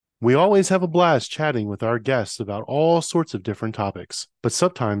We always have a blast chatting with our guests about all sorts of different topics, but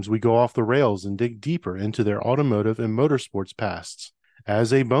sometimes we go off the rails and dig deeper into their automotive and motorsports pasts.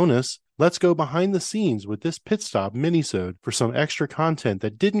 As a bonus, let's go behind the scenes with this pit stop minisode for some extra content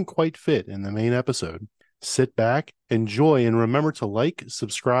that didn't quite fit in the main episode. Sit back, enjoy, and remember to like,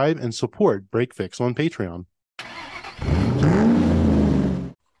 subscribe, and support Break Fix on Patreon.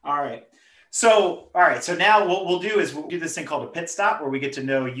 All right. So now what we'll do is we'll do this thing called a pit stop where we get to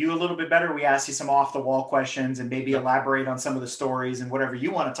know you a little bit better. We ask you some off the wall questions and maybe elaborate on some of the stories and whatever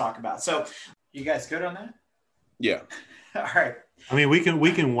you want to talk about. So you guys good on that? Yeah. All right. I mean, we can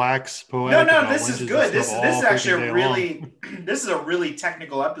wax poetic. No, this is good. This is actually this is a really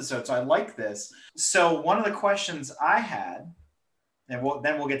technical episode, so I like this. So one of the questions I had, and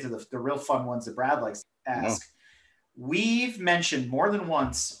then we'll get to the real fun ones that Brad likes to ask. We've mentioned more than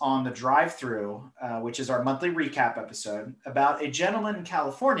once on the drive-through, which is our monthly recap episode, about a gentleman in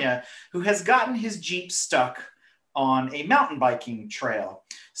California who has gotten his Jeep stuck on a mountain biking trail.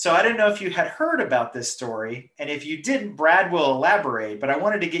 So I didn't know if you had heard about this story, and if you didn't, Brad will elaborate, but I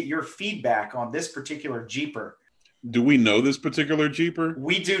wanted to get your feedback on this particular Jeeper. Do we know this particular Jeeper?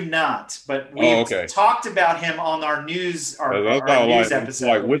 We do not, but we talked about him on our news, our news episode.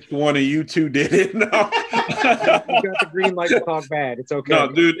 Like, which one of you two did it? No. You got the green light to talk bad. It's okay.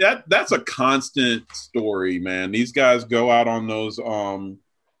 No, dude, that's a constant story, man. These guys go out on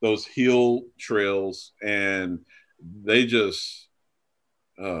those hill trails, and they just,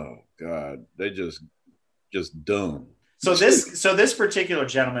 oh God, they just dumb. So this particular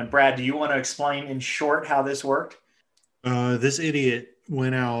gentleman, Brad, do you want to explain in short how this worked? This idiot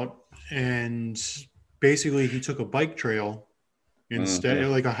went out and basically he took a bike trail instead,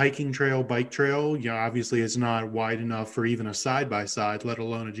 like a hiking trail, bike trail. You know, obviously it's not wide enough for even a side-by-side, let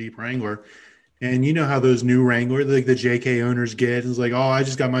alone a Jeep Wrangler. And you know how those new Wrangler, like the JK owners get, it's like, oh, I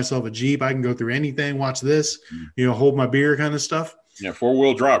just got myself a Jeep. I can go through anything. Watch this, hold my beer kind of stuff. Yeah,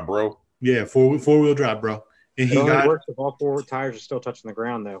 four-wheel drive, bro. Yeah, four-wheel drive, bro. And it only works if all four tires are still touching the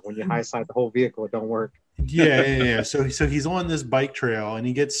ground, though. When you high side the whole vehicle, it don't work. Yeah. So he's on this bike trail, and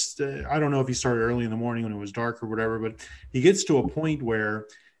he gets I don't know if he started early in the morning when it was dark or whatever, but he gets to a point where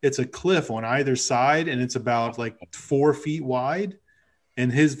it's a cliff on either side, and it's about like 4 feet wide,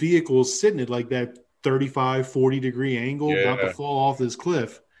 and his vehicle is sitting at like that 35, 40-degree angle, about to fall off this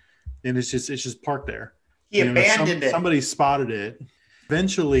cliff, and it's just parked there. He abandoned it. Somebody spotted it.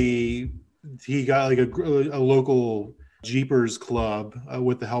 Eventually, he got like a local Jeepers club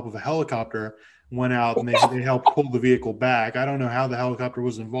with the help of a helicopter, went out and they helped pull the vehicle back. I don't know how the helicopter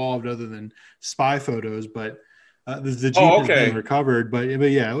was involved other than spy photos, but the Jeep has been recovered. But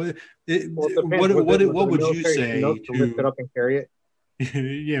yeah, what would you say to lift it up and carry it?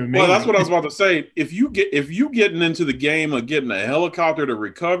 Yeah, maybe. Well, that's what I was about to say. If you getting into the game of getting a helicopter to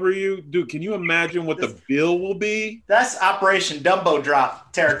recover you, dude, can you imagine what the bill will be? That's Operation Dumbo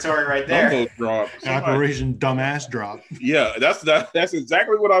Drop territory right there. Dumbo Drop, Operation Dumbass Drop. Yeah, that's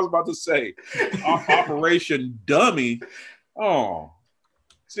exactly what I was about to say. Operation Dummy. Oh,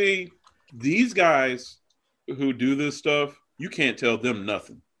 see, these guys who do this stuff, you can't tell them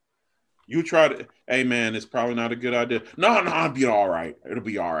nothing. You try to, hey man, it's probably not a good idea. No, it'll be all right. It'll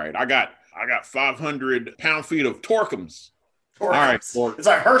be all right. I got 500 pound-feet of Torquems. All right, it's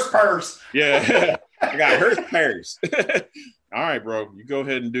like Hurst purse. Yeah, I got Hurst purse. All right, bro, you go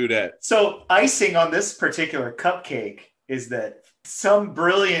ahead and do that. So icing on this particular cupcake is that some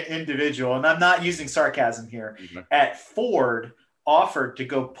brilliant individual, and I'm not using sarcasm here, at Ford offered to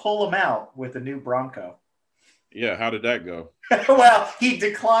go pull him out with a new Bronco. Yeah, how did that go? Well, he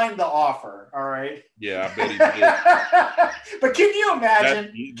declined the offer. All right. Yeah, I bet he did. But can you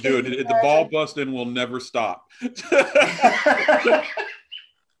imagine? The ball busting will never stop.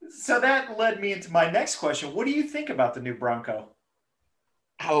 So that led me into my next question. What do you think about the new Bronco?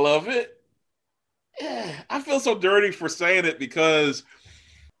 I love it. Yeah, I feel so dirty for saying it because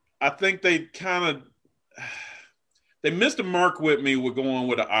I think they missed a mark with me with going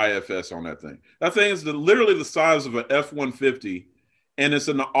with an IFS on that thing. That thing is literally the size of an F-150, and it's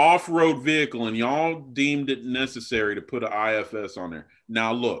an off-road vehicle, and y'all deemed it necessary to put an IFS on there.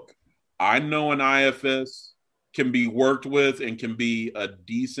 Now, look, I know an IFS can be worked with and can be a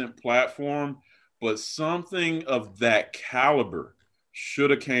decent platform, but something of that caliber should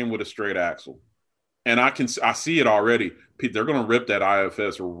have came with a straight axle. And I see it already. They're going to rip that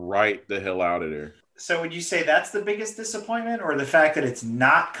IFS right the hell out of there. So would you say that's the biggest disappointment, or the fact that it's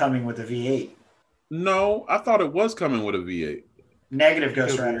not coming with a V8? No, I thought it was coming with a V8. Negative,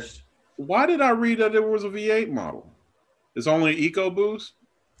 Ghost Rider. Why did I read that there was a V8 model? It's only EcoBoost?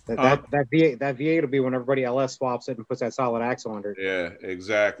 That V8 will be when everybody LS swaps it and puts that solid axle under it. Yeah,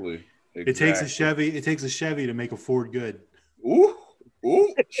 exactly. It takes a Chevy to make a Ford good. Ooh,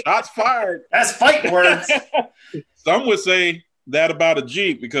 shots fired. That's fighting words. Some would say that about a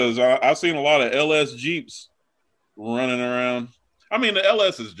Jeep because I've seen a lot of LS Jeeps running around. I mean, the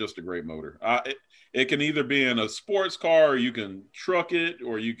LS is just a great motor. It can either be in a sports car, or you can truck it,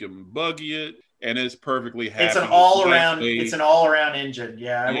 or you can buggy it, and it's perfectly happy. It's an all-around engine.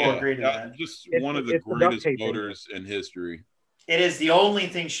 Yeah, I will agree to that. Just one of the greatest motors in history. It is the only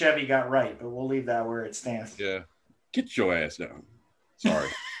thing Chevy got right, but we'll leave that where it stands. Yeah. Get your ass down. Sorry.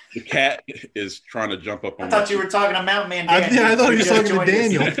 The cat is trying to jump up on I thought you were talking to Mountain Man Daniel. I thought he was talking to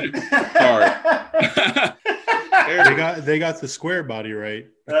Daniel. Sorry. They got the square body right.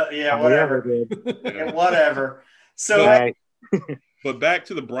 Whatever. Whatever. So, but back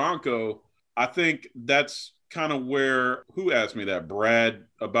to the Bronco, I think that's kind of where, who asked me that? Brad,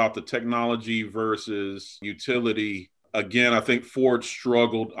 about the technology versus utility. Again, I think Ford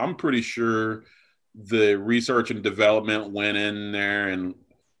struggled. I'm pretty sure the research and development went in there and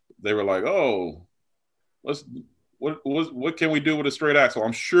they were like, oh, what can we do with a straight axle?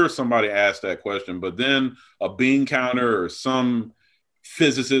 I'm sure somebody asked that question, but then a bean counter or some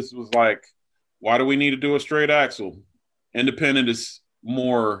physicist was like, why do we need to do a straight axle? Independent is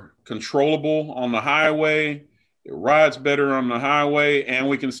more controllable on the highway. It rides better on the highway, and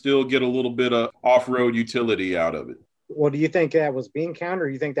we can still get a little bit of off-road utility out of it. Well, do you think that was bean counter, or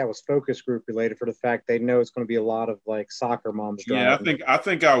do you think that was focus group related for the fact they know it's going to be a lot of like soccer moms driving? Yeah, I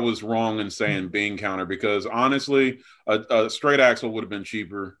think I was wrong in saying bean counter because honestly, a straight axle would have been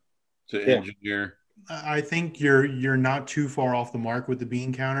cheaper to engineer. I think you're not too far off the mark with the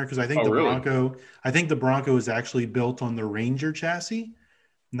bean counter because I think the Bronco is actually built on the Ranger chassis,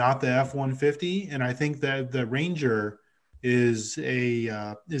 not the F-150, and I think that the Ranger is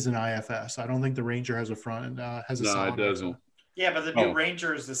an IFS. I don't think the Ranger has a front. No, it doesn't. Yeah, but the new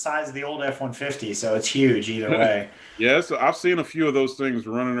Ranger is the size of the old F-150, so it's huge either way. Yes, I've seen a few of those things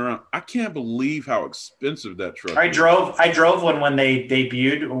running around. I can't believe how expensive that truck is. I drove one when they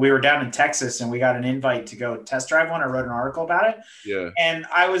debuted. We were down in Texas, and we got an invite to go test drive one. I wrote an article about it. Yeah. And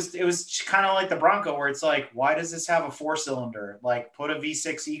it was kind of like the Bronco, where it's like, why does this have a 4-cylinder? Like, put a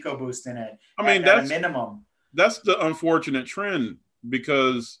V6 EcoBoost in it. I mean, that's a minimum. That's the unfortunate trend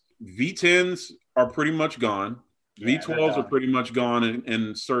because V10s are pretty much gone. Yeah, V12s are pretty much gone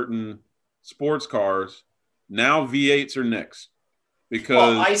in certain sports cars. Now V8s are next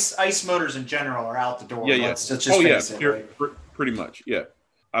because ice motors in general are out the door. Yeah, Let's just face it. Right? Pretty much, yeah.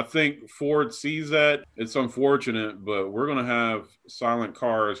 I think Ford sees that. It's unfortunate, but we're going to have silent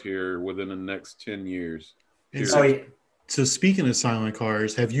cars here within the next 10 years. So speaking of silent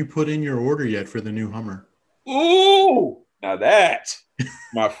cars, have you put in your order yet for the new Hummer? Ooh, now that,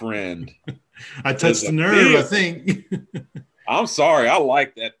 my friend. I touched the nerve, I think. I'm sorry. I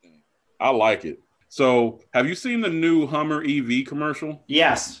like that thing. I like it. So have you seen the new Hummer EV commercial?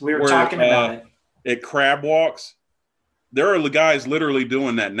 Yes, we were talking about it. It crab walks. There are guys literally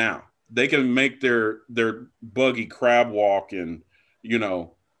doing that now. They can make their buggy crab walk and,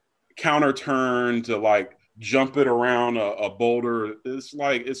 counter turn to like jump it around a boulder.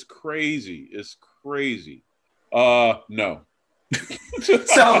 It's crazy. It's crazy. No. so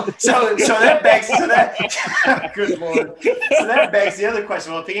that begs good Lord. So that begs the other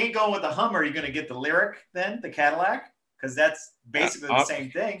question. Well, if he ain't going with the Hummer, are you going to get the Lyric then, the Cadillac? Because that's basically the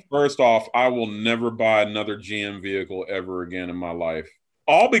same thing. First off, I will never buy another GM vehicle ever again in my life.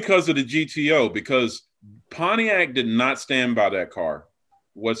 All because of the GTO, because Pontiac did not stand by that car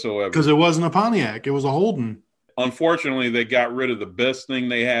whatsoever. Because it wasn't a Pontiac. It was a Holden. Unfortunately, they got rid of the best thing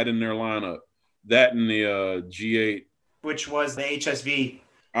they had in their lineup. That and the G8. Which was the HSV.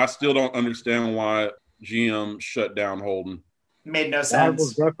 I still don't understand why GM shut down Holden. Made no sense. That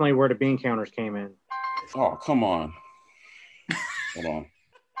was definitely where the bean counters came in. Oh, come on. Hold on.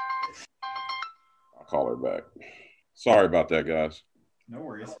 I'll call her back. Sorry about that, guys. No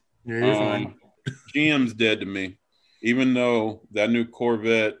worries. Yeah, you're fine. GM's dead to me. Even though that new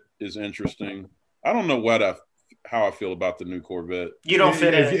Corvette is interesting. I don't know how I feel about the new Corvette. You don't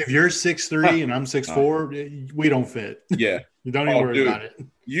fit in. If you're 6'3" and I'm 6'4", we don't fit. Yeah. You don't even worry about it.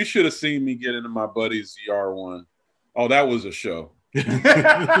 You should have seen me get into my buddy's ZR1. Oh, that was a show.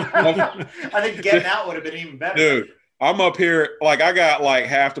 I think getting out would have been even better. Dude, I'm up here, like I got like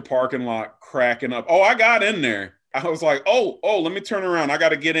half the parking lot cracking up. Oh, I got in there. I was like, oh, let me turn around. I got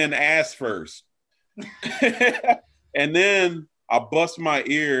to get in ass first. And then I bust my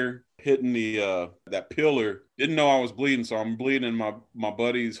ear hitting that pillar. Didn't know I was bleeding, so I'm bleeding my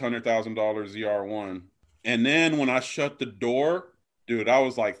buddy's $100,000 ZR1. And then when I shut the door, Dude, I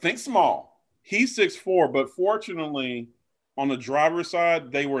was like, think small. He's 6'4", but fortunately, on the driver's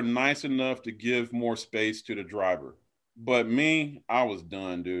side, they were nice enough to give more space to the driver. But me, I was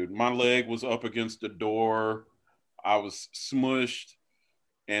done, dude. My leg was up against the door. I was smushed.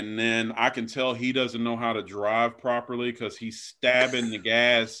 And then I can tell he doesn't know how to drive properly because he's stabbing the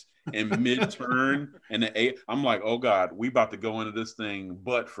gas in mid-turn. And I'm like, oh, God, we about to go into this thing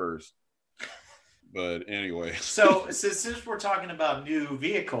butt first. But anyway. So since we're talking about new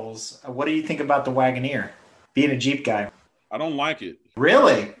vehicles, what do you think about the Wagoneer? Being a Jeep guy. I don't like it.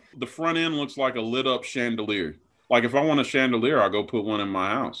 Really? The front end looks like a lit up chandelier. Like if I want a chandelier, I'll go put one in my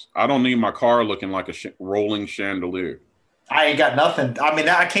house. I don't need my car looking like a rolling chandelier. I ain't got nothing. I mean,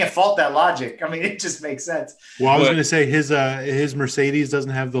 I can't fault that logic. I mean, it just makes sense. Well, I was going to say his Mercedes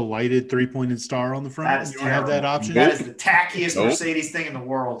doesn't have the lighted 3-pointed star on the front. That is you don't have that option. That is the tackiest Mercedes thing in the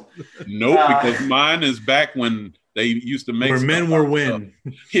world. Nope, because mine is back when they used to make where men were men.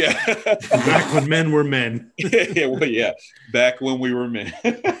 Yeah, back when men were men. yeah, back when we were men.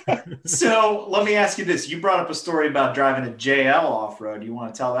 So let me ask you this: you brought up a story about driving a JL off road. You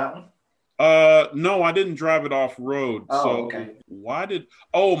want to tell that one? No, I didn't drive it off road. Oh, so okay. Why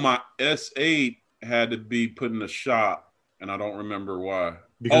my S8 had to be put in the shop, and I don't remember why.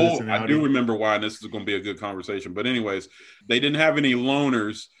 I do remember why, and this is going to be a good conversation. But anyways, they didn't have any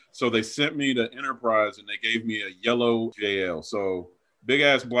loaners, so they sent me to Enterprise, and they gave me a yellow JL. So big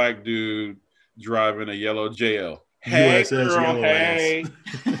ass black dude driving a yellow JL. Hey, girl, hey.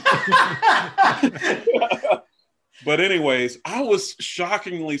 But anyways, I was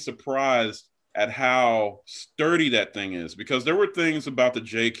shockingly surprised at how sturdy that thing is, because there were things about the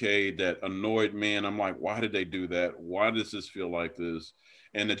JK that annoyed me. And I'm like, why did they do that? Why does this feel like this?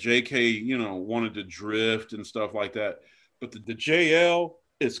 And the JK, wanted to drift and stuff like that. But the JL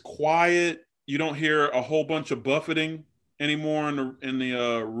is quiet. You don't hear a whole bunch of buffeting anymore in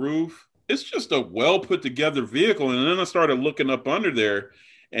the roof. It's just a well put together vehicle. And then I started looking up under there,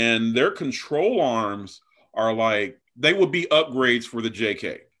 and their control arms are like, they would be upgrades for the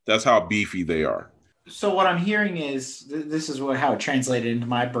JK. That's how beefy they are. So what I'm hearing is, this is how it translated into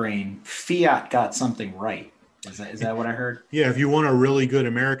my brain. Fiat got something right. Is that what I heard? Yeah, if you want a really good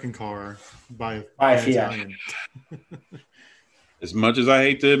American car, buy a Fiat. As much as I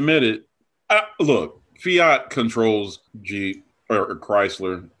hate to admit it, look, Fiat controls Jeep or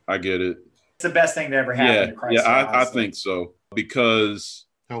Chrysler. I get it. It's the best thing to ever happen to Chrysler. Yeah, I think so, because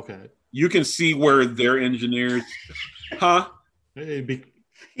you can see where their engineers,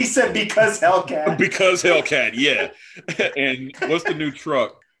 He said because Hellcat. Because Hellcat, yeah. And what's the new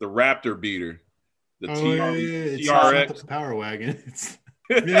truck? The Raptor beater. The TRX. It's not the Power Wagon. It's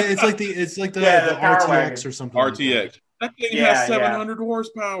like the RTX wagon. Or something. RTX. Like that thing has 700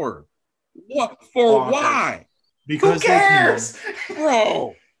 horsepower. What for? Why? Because who cares,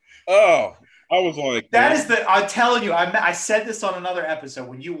 bro? Oh, I was like, I'm telling you, I said this on another episode.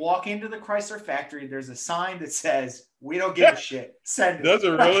 When you walk into the Chrysler factory, there's a sign that says, "We don't give a shit. Send it." Does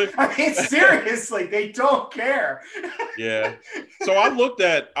it really? I mean, seriously, they don't care. Yeah. So I looked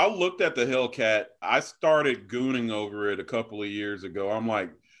at the Hellcat. I started gooning over it a couple of years ago. I'm like,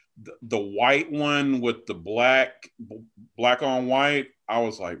 the white one with the black on white. I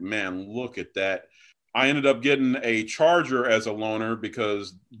was like, man, look at that. I ended up getting a Charger as a loaner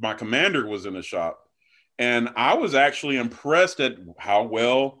because my Commander was in the shop. And I was actually impressed at how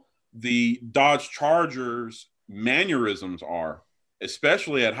well the Dodge Charger's mannerisms are,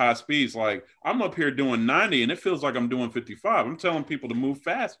 especially at high speeds. Like, I'm up here doing 90 and it feels like I'm doing 55. I'm telling people to move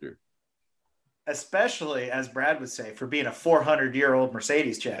faster. Especially, as Brad would say, for being a 400-year-old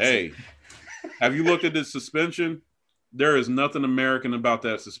Mercedes chassis. Hey, have you looked at this suspension? There is nothing American about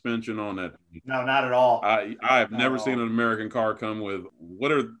that suspension on that. No, not at all. I have never seen an American car come with, what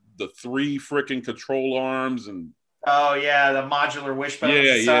are the 3 freaking control arms and oh yeah, the modular wishbone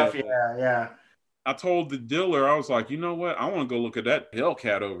and stuff. Yeah. I told the dealer, I was like, you know what? I want to go look at that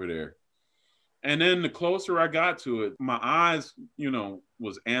Hellcat over there. And then the closer I got to it, my eyes,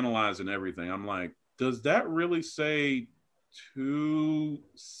 was analyzing everything. I'm like, does that really say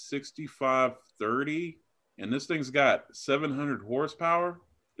 265/30? And this thing's got 700 horsepower?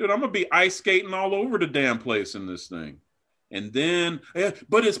 Dude, I'm going to be ice skating all over the damn place in this thing. And then,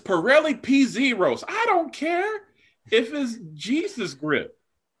 but it's Pirelli P-Zeros. I don't care if it's Jesus grip.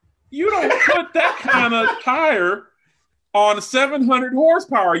 You don't put that kind of tire on 700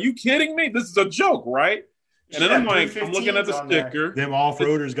 horsepower. Are you kidding me? This is a joke, right? And then I'm looking at the sticker. Them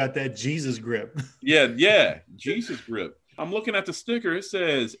off-roaders got that Jesus grip. Yeah, Jesus grip. I'm looking at the sticker. It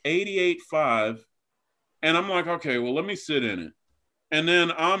says 88.5. And I'm like, okay, well, let me sit in it. And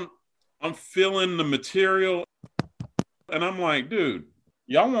then I'm feeling the material. And I'm like, dude,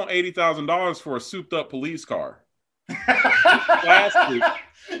 y'all want $80,000 for a souped up police car. Plastic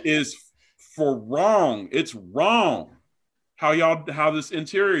is for wrong. It's wrong how this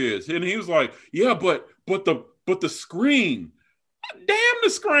interior is. And he was like, yeah, but the screen, damn the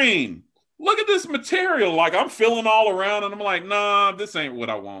screen. Look at this material. Like I'm feeling all around and I'm like, nah, this ain't what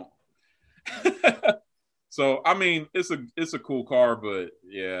I want. So I mean, it's a cool car, but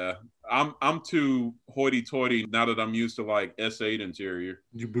yeah, I'm too hoity-toity now that I'm used to like S8 interior.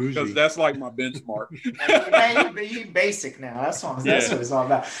 You bougie. Because that's like my benchmark. You basic now. That's what it's all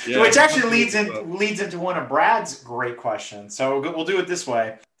about. Yeah. Which actually leads into one of Brad's great questions. So we'll do it this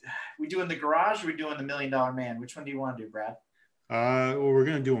way: we doing the garage, or we doing the $1 Million Man? Which one do you want to do, Brad? Well, we're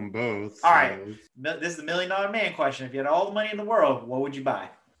gonna do them both. All right. This is the $1 Million Man question. If you had all the money in the world, what would you buy?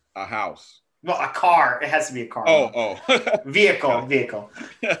 A house. Well, a car. It has to be a car. Oh. Vehicle.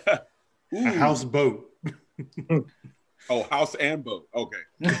 A houseboat. Oh, house and boat.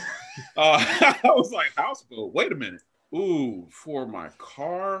 Okay. I was like, houseboat. Wait a minute. Ooh, for my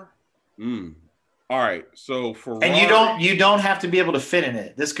car. All right. So for and you don't have to be able to fit in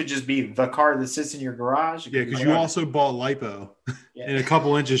it. This could just be the car that sits in your garage. Yeah, because you also bought lipo and a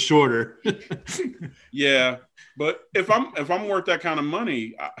couple inches shorter. Yeah, but if I'm worth that kind of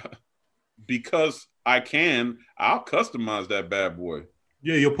money, because I'll customize that bad boy.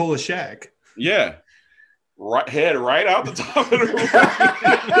 Yeah, you'll pull a Shaq. Yeah. Head right out the top of the roof.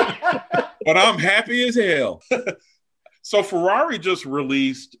 But I'm happy as hell. So Ferrari just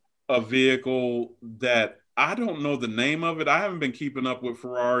released a vehicle that I don't know the name of it. I haven't been keeping up with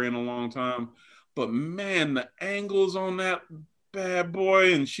Ferrari in a long time. But man, the angles on that bad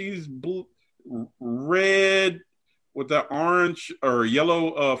boy, and she's blue, red with that orange or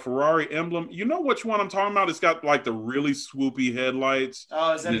yellow Ferrari emblem. You know which one I'm talking about? It's got like the really swoopy headlights.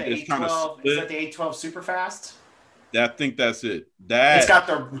 Oh, is that the 812? Is that the 812 Superfast? I think that's it. It's got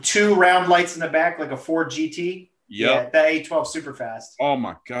the 2 round lights in the back like a Ford GT. Yep. Yeah, the 812 Superfast. Oh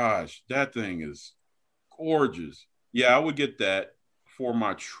my gosh, that thing is gorgeous. Yeah, I would get that for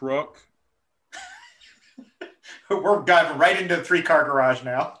my truck. We're diving right into a 3-car garage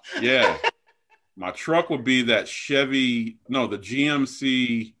now. Yeah. My truck would be that the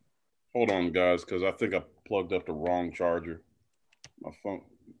GMC. Hold on, guys, because I think I plugged up the wrong charger. My phone.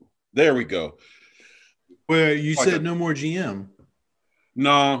 There we go. Well, you said no more GM.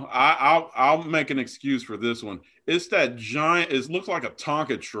 No, I'll make an excuse for this one. It's that giant. It looks like a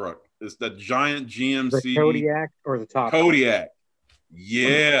Tonka truck. It's that giant GMC. The Kodiak or the top? Kodiak.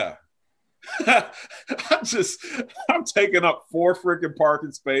 Yeah. I'm taking up 4 freaking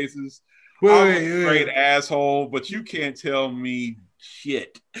parking spaces. I'm a great asshole, but you can't tell me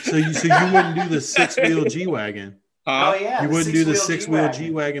shit. So you wouldn't do the 6-wheel G-Wagon? Oh yeah, you wouldn't do the 6-wheel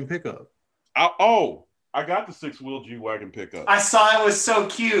G-Wagon pickup? I got the 6-wheel G-Wagon pickup. I saw it was so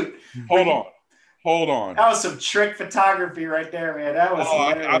cute. Hold on. That was some trick photography right there, man. That was.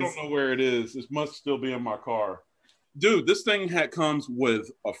 I don't know where it is. It must still be in my car, dude. This thing comes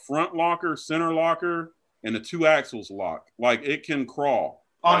with a front locker, center locker, and a 2 axles lock. Like it can crawl.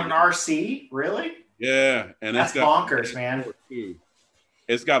 On an RC? Really? Yeah. And that's bonkers, man. Too.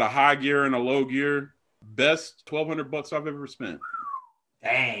 It's got a high gear and a low gear. Best $1,200 I've ever spent.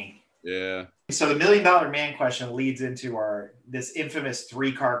 Dang. Yeah. So the $1 Million Man question leads into this infamous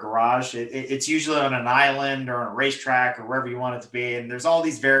 3-car garage. It's usually on an island or on a racetrack or wherever you want it to be. And there's all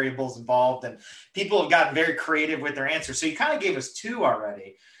these variables involved. And people have gotten very creative with their answers. So you kind of gave us 2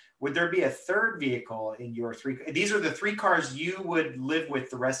 already. Would there be a 3rd vehicle in your 3? These are the 3 cars you would live with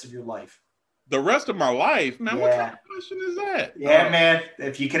the rest of your life. The rest of my life? Man, what kind of question is that? Yeah, man.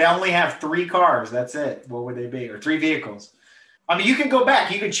 If you could only have 3 cars, that's it. What would they be? Or 3 vehicles? I mean, you can go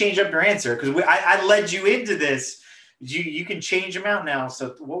back. You can change up your answer because I led you into this. You can change them out now.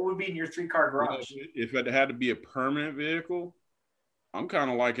 So what would be in your 3-car garage? If it had to be a permanent vehicle, I'm kind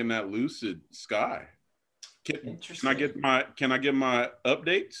of liking that Lucid Sky. Can I get my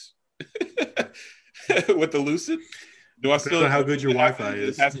updates with the Lucid? Do I still how good your Wi-Fi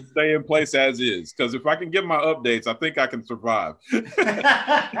is? It has to stay in place as is. Because if I can get my updates, I think I can survive.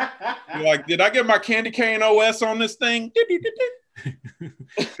 Like, did I get my candy cane OS on this thing?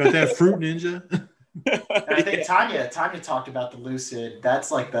 Got that Fruit Ninja. I think Tanya talked about the Lucid. That's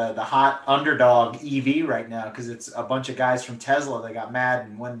like the hot underdog EV right now because it's a bunch of guys from Tesla that got mad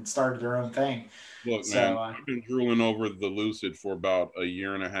and went and started their own thing. Look, man, I've been drooling over the Lucid for about 1.5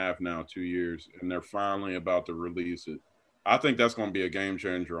 years now, 2 years, and they're finally about to release it. I think that's going to be a game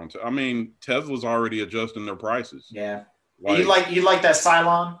changer. Tesla's already adjusting their prices. Yeah. Like, you like that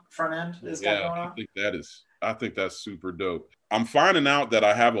Cylon front end? Yeah, I think that is I think that's super dope. I'm finding out that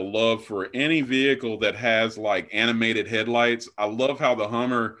I have a love for any vehicle that has like animated headlights. I love how the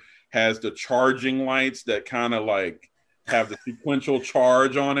Hummer has the charging lights that kind of like have the sequential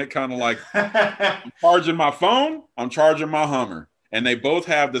charge on it, kind of like I'm charging my phone, I'm charging my Hummer, and they both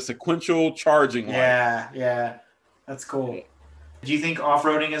have the sequential charging light. Yeah, that's cool. Do you think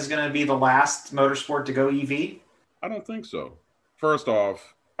off-roading is going to be the last motorsport to go EV? I don't think so. First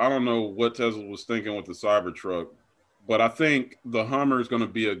off, I don't know what Tesla was thinking with the Cybertruck, but I think the Hummer is going to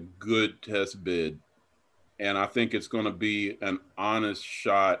be a good test bid, and I think it's going to be an honest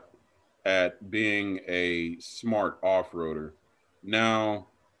shot at being a smart off-roader. Now,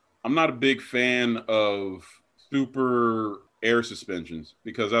 I'm not a big fan of super air suspensions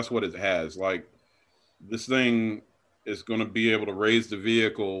because that's what it has. Like, this thing is going to be able to raise the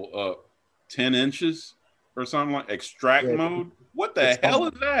vehicle up 10 inches or something like extract mode. What the hell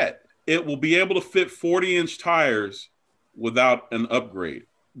is that? It will be able to fit 40-inch tires without an upgrade.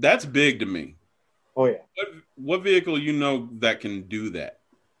 That's big to me. Oh, yeah. What vehicle that can do that?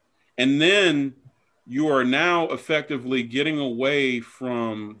 And then you are now effectively getting away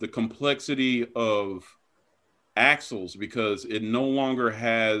from the complexity of axles because it no longer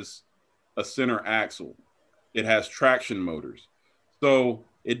has a center axle. It has traction motors. So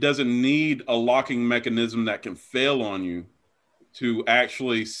it doesn't need a locking mechanism that can fail on you to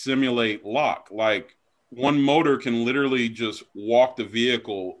actually simulate lock. Like one motor can literally just walk the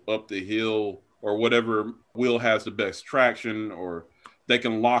vehicle up the hill or whatever wheel has the best traction, or they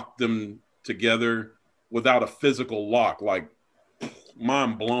can lock them together without a physical lock. Like,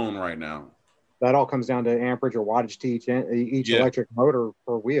 mind blown right now. That all comes down to amperage or wattage to each electric motor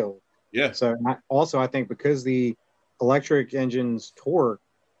per wheel. Yeah. So I think because the electric engine's torque,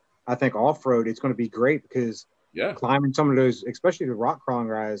 I think off-road, it's going to be great because climbing some of those, especially the rock crawling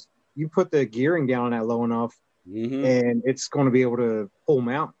guys, you put the gearing down on that low enough and it's going to be able to pull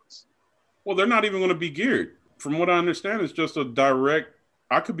mountains. Well, they're not even going to be geared. From what I understand, it's just a direct,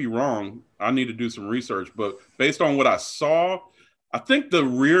 I could be wrong. I need to do some research, but based on what I saw, I think the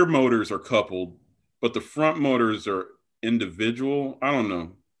rear motors are coupled, but the front motors are individual. I don't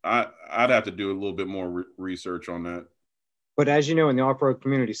know. I'd have to do a little bit more research on that. But as you know, in the off-road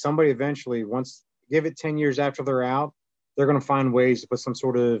community, somebody eventually, once give it 10 years after they're out, they're going to find ways to put some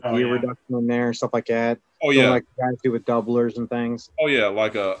sort of gear reduction in there, stuff like that. Oh, yeah. Like guys do with doublers and things. Oh, yeah,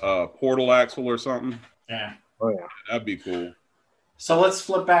 like a portal axle or something. Yeah. Oh, yeah. That'd be cool. So let's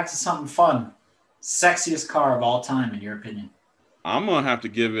flip back to something fun. Sexiest car of all time, in your opinion? I'm going to have to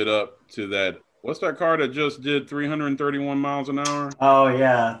give it up to that. What's that car that just did 331 miles an hour? Oh,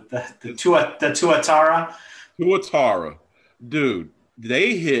 yeah. The Tuatara. Tuatara. Dude,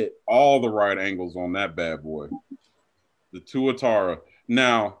 they hit all the right angles on that bad boy. The Tuatara.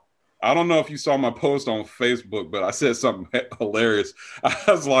 Now, I don't know if you saw my post on Facebook, but I said something hilarious. I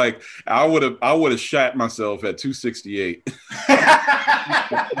was like, I would have shat myself at 268.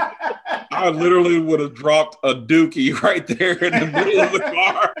 I literally would have dropped a dookie right there in the middle of the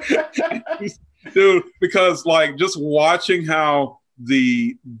car. Dude, because like just watching how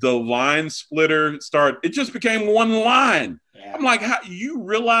the line splitter it just became one line. Yeah. I'm like, you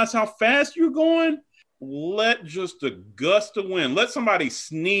realize how fast you're going? Let just a gust of wind, let somebody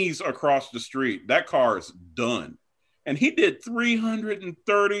sneeze across the street. That car is done. And he did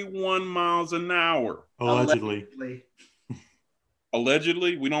 331 miles an hour. Allegedly.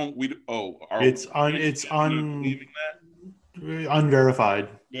 Allegedly? It's unverified.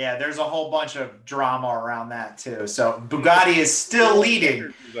 Yeah, there's a whole bunch of drama around that too. So Bugatti is still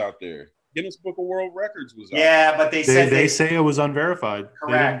leading. Out there. Guinness Book of World Records was out. Yeah, but they say it was unverified.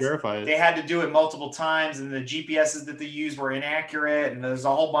 Correct. They didn't verify it. They had to do it multiple times, and the GPSs that they used were inaccurate, and there's a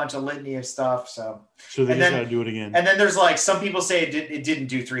whole bunch of litany of stuff. So they just had to do it again. And then there's like some people say it didn't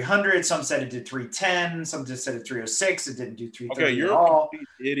do 300. Some said it did 310. Some just said it 306. It didn't do 330 Okay, you're at all. a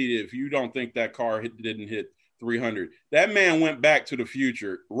complete idiot if you don't think that car didn't hit 300. That man went back to the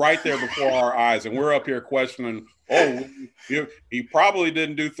future right there before our eyes, and we're up here questioning, he probably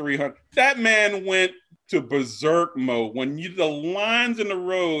didn't do 300. That man went to berserk mode. When the lines in the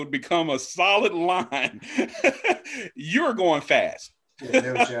road become a solid line, you're going fast. Yeah,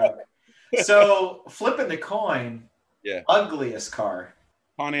 no joke. So flipping the coin, ugliest car.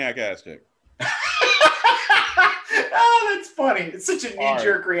 Pontiac Aztek. Oh, that's funny. It's such a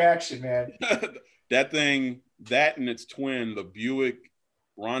knee-jerk reaction, man. That thing, that and its twin, the Buick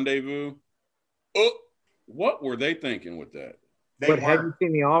Rendezvous. What were they thinking with that? Have you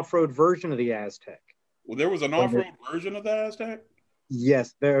seen the off-road version of the Aztek? Well, there was an off-road version of the Aztek?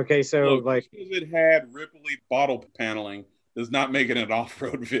 Yes. Okay, so look, because it had Ripley bottle paneling does not make it an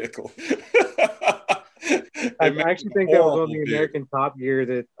off-road vehicle. I actually think that was on the American Top Gear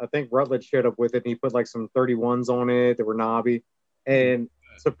that I think Rutledge showed up with it. And he put like some 31s on it that were knobby. And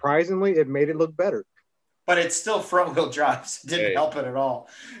surprisingly, it made it look better. But it's still front wheel drives. It didn't help it at all.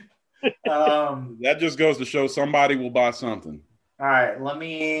 That just goes to show somebody will buy something. All right, let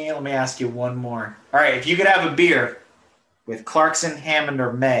me ask you one more. All right, if you could have a beer with Clarkson, Hammond,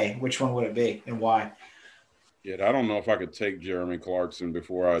 or May, which one would it be and why? Yeah, I don't know if I could take Jeremy Clarkson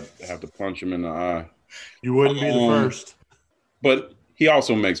before I have to punch him in the eye. You wouldn't be the first. But he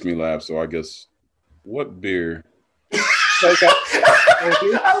also makes me laugh, so I guess what beer?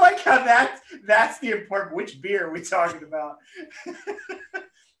 I like how that's the important. Which beer are we talking about?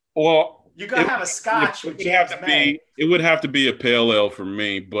 Well, you gotta have a Scotch. It would have to be a pale ale for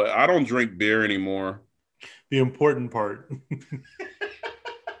me, but I don't drink beer anymore. The important part.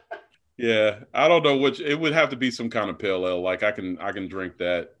 Yeah, I don't know which. It would have to be some kind of pale ale. Like I can drink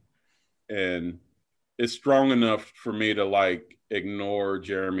that, and it's strong enough for me to like ignore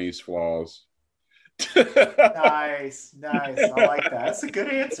Jeremy's flaws. Nice. I like that. That's a good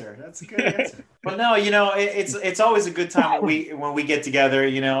answer. But no, it's always a good time when we get together,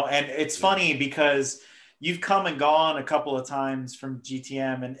 and it's funny because you've come and gone a couple of times from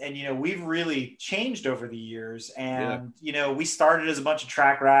GTM and we've really changed over the years. And, we started as a bunch of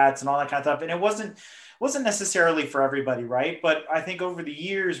track rats and all that kind of stuff. And it wasn't necessarily for everybody, right? But I think over the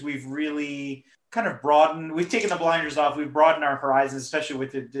years, we've really kind of broadened, we've taken the blinders off, we've broadened our horizons, especially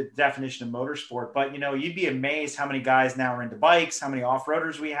with the definition of motorsport. But, you'd be amazed how many guys now are into bikes, how many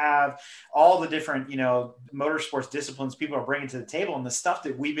off-roaders we have, all the different, motorsports disciplines people are bringing to the table and the stuff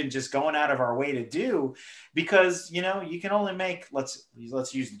that we've been just going out of our way to do because, you can only make, let's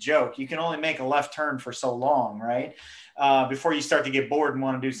use the joke, you can only make a left turn for so long, right? Before you start to get bored and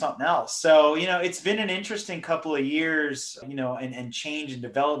want to do something else. So, it's been an interesting couple of years, and change and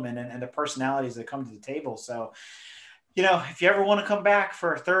development and the personalities that come to the table. So, if you ever want to come back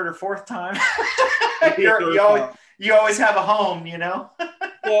for a third or fourth time, you always have a home,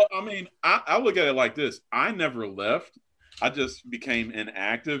 Well, I mean, I look at it like this. I never left. I just became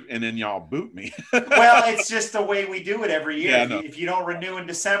inactive, and then y'all boot me. Well, it's just the way we do it every year. Yeah, if you don't renew in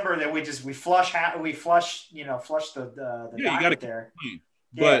December, then we flush the you got to there.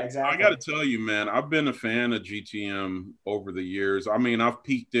 But yeah, exactly. I got to tell you, man, I've been a fan of GTM over the years. I mean, I've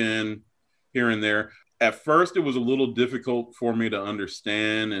peeked in here and there. At first, it was a little difficult for me to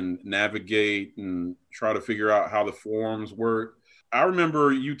understand and navigate and try to figure out how the forums work. I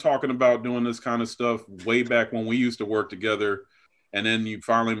remember you talking about doing this kind of stuff way back when we used to work together. And then you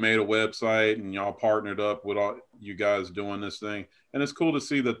finally made a website and y'all partnered up with all you guys doing this thing. And it's cool to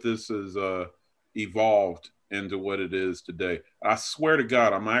see that this has evolved into what it is today. I swear to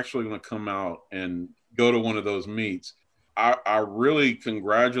God, I'm actually going to come out and go to one of those meets. I really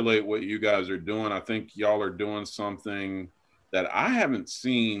congratulate what you guys are doing. I think y'all are doing something that I haven't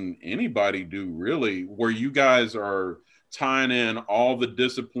seen anybody do really, where you guys are tying in all the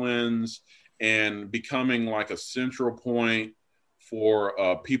disciplines and becoming like a central point for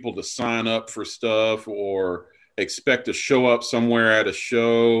people to sign up for stuff or expect to show up somewhere at a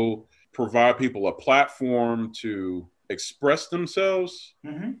show, provide people a platform to express themselves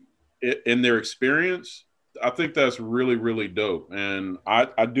in their experience. I think that's really, really dope. And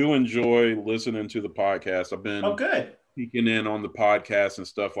I do enjoy listening to the podcast. I've been peeking in on the podcast and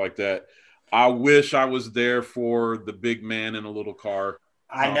stuff like that. I wish I was there for the big man in a little car.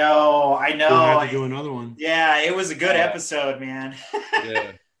 I know. We'll have to do another one. Yeah, it was a good episode, man.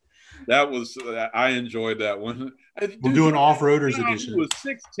 Yeah, that was. I enjoyed that one. We'll do an off-roaders edition. He was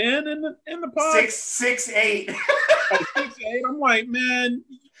 6'10" in the pod. 6'8". 6'8". I'm like, man,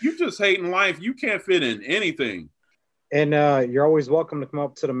 you just hating life. You can't fit in anything. And you're always welcome to come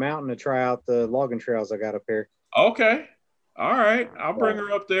up to the mountain to try out the logging trails I got up here. Okay, all right, I'll bring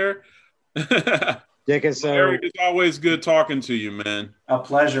her up there. Yeah, so Eric, it's always good talking to you, man. A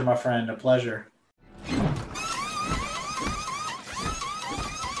pleasure, my friend. A pleasure.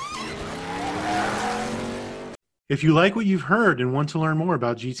 If you like what you've heard and want to learn more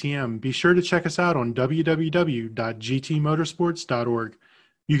about GTM, be sure to check us out on www.gtmotorsports.org.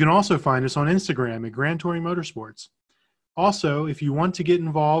 You can also find us on Instagram at Grand Touring Motorsports. Also, if you want to get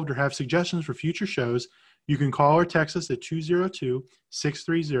involved or have suggestions for future shows, you can call or text us at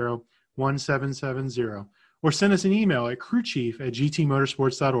 202-630-1770 or send us an email at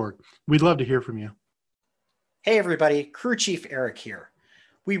crewchief@gtmotorsports.org. We'd love to hear from you. Hey everybody, Crew Chief Eric here.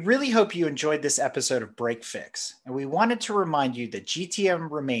 We really hope you enjoyed this episode of Break Fix, and we wanted to remind you that GTM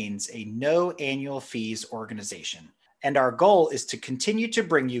remains a no annual fees organization, and our goal is to continue to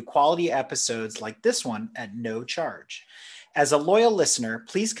bring you quality episodes like this one at no charge. As a loyal listener,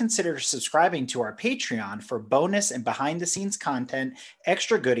 please consider subscribing to our Patreon for bonus and behind-the-scenes content,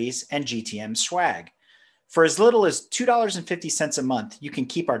 extra goodies, and GTM swag. For as little as $2.50 a month, you can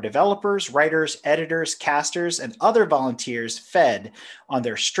keep our developers, writers, editors, casters, and other volunteers fed on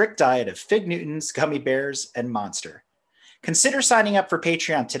their strict diet of Fig Newtons, gummy bears, and Monster. Consider signing up for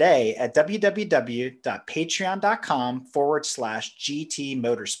Patreon today at www.patreon.com/GT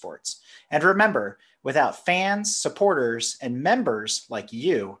Motorsports. And remember, without fans, supporters, and members like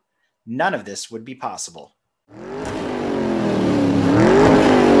you, none of this would be possible.